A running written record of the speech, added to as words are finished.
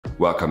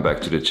Welcome back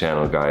to the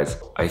channel, guys.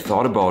 I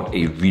thought about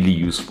a really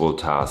useful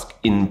task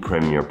in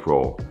Premiere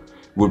Pro.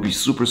 It would be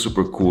super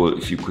cool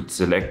if you could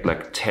select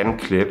like 10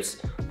 clips,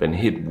 then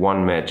hit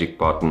one magic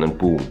button and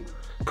boom,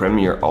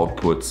 Premiere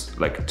outputs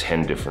like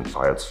 10 different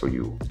files for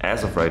you.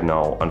 As of right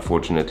now,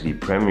 unfortunately,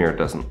 Premiere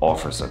doesn't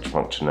offer such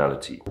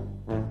functionality.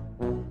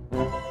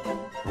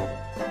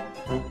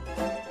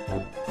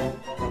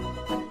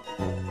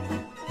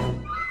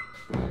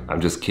 I'm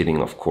just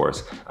kidding, of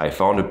course. I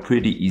found a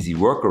pretty easy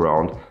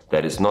workaround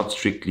that is not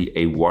strictly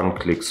a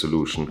one-click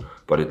solution,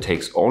 but it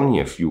takes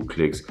only a few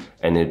clicks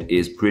and it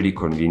is pretty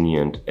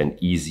convenient and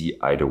easy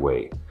either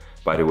way.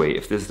 By the way,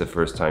 if this is the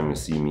first time you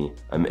see me,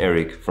 I'm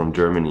Eric from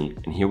Germany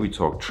and here we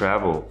talk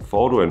travel,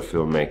 photo and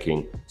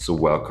filmmaking, so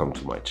welcome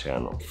to my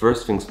channel.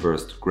 First things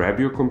first, grab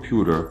your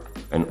computer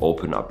and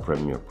open up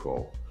Premiere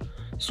Pro.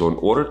 So in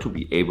order to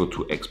be able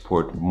to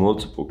export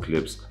multiple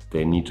clips,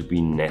 they need to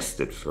be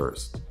nested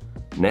first.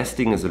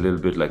 Nesting is a little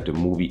bit like the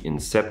movie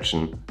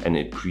Inception, and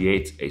it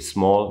creates a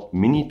small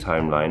mini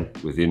timeline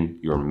within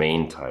your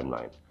main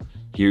timeline.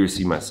 Here you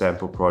see my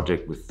sample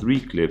project with 3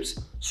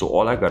 clips, so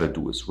all I gotta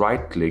do is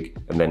right click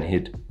and then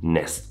hit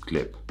Nest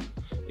Clip.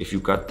 If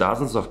you've got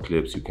dozens of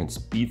clips, you can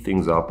speed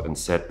things up and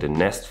set the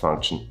nest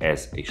function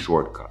as a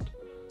shortcut.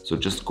 So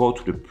just go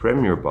to the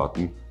Premiere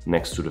button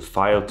next to the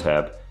File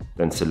tab,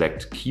 then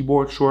select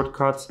Keyboard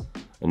Shortcuts,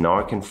 and now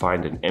I can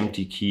find an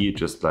empty key,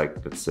 just like,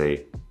 let's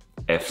say,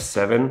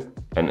 F7,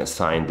 and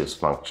assign this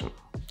function.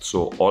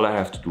 So all I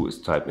have to do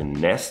is type in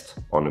nest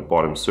on the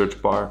bottom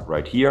search bar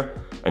right here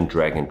and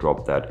drag and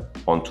drop that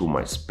onto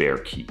my spare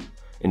key.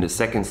 In the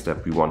second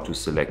step, we want to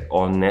select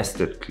all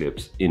nested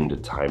clips in the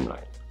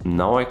timeline.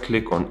 Now I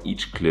click on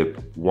each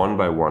clip one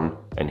by one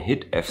and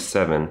hit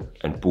F7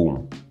 and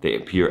boom, they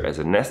appear as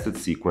a nested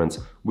sequence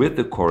with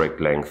the correct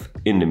length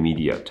in the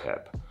Media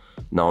tab.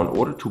 Now in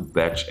order to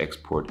batch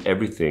export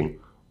everything,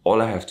 all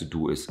I have to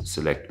do is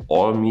select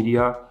all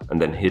media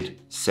and then hit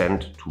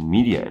Send to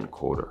Media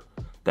Encoder.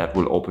 That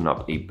will open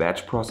up a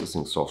batch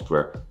processing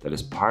software that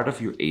is part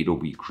of your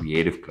Adobe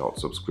Creative Cloud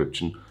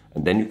subscription,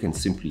 and then you can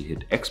simply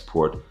hit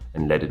export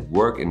and let it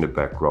work in the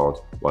background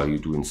while you're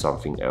doing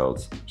something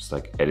else, just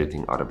like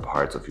editing other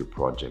parts of your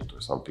project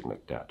or something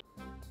like that.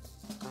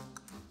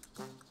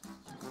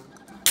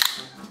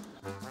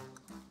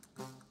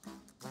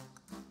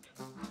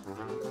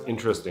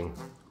 Interesting.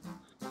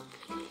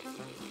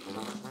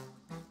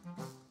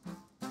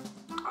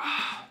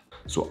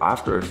 So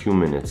after a few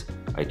minutes,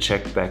 I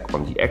check back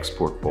on the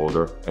export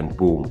folder and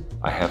boom,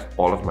 I have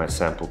all of my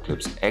sample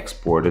clips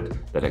exported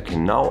that I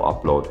can now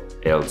upload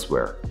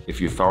elsewhere. If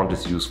you found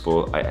this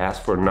useful, I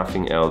ask for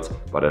nothing else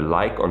but a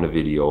like on the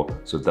video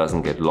so it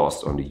doesn't get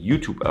lost on the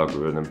YouTube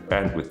algorithm.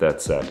 And with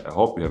that said, I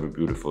hope you have a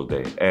beautiful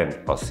day and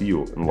I'll see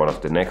you in one of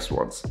the next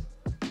ones.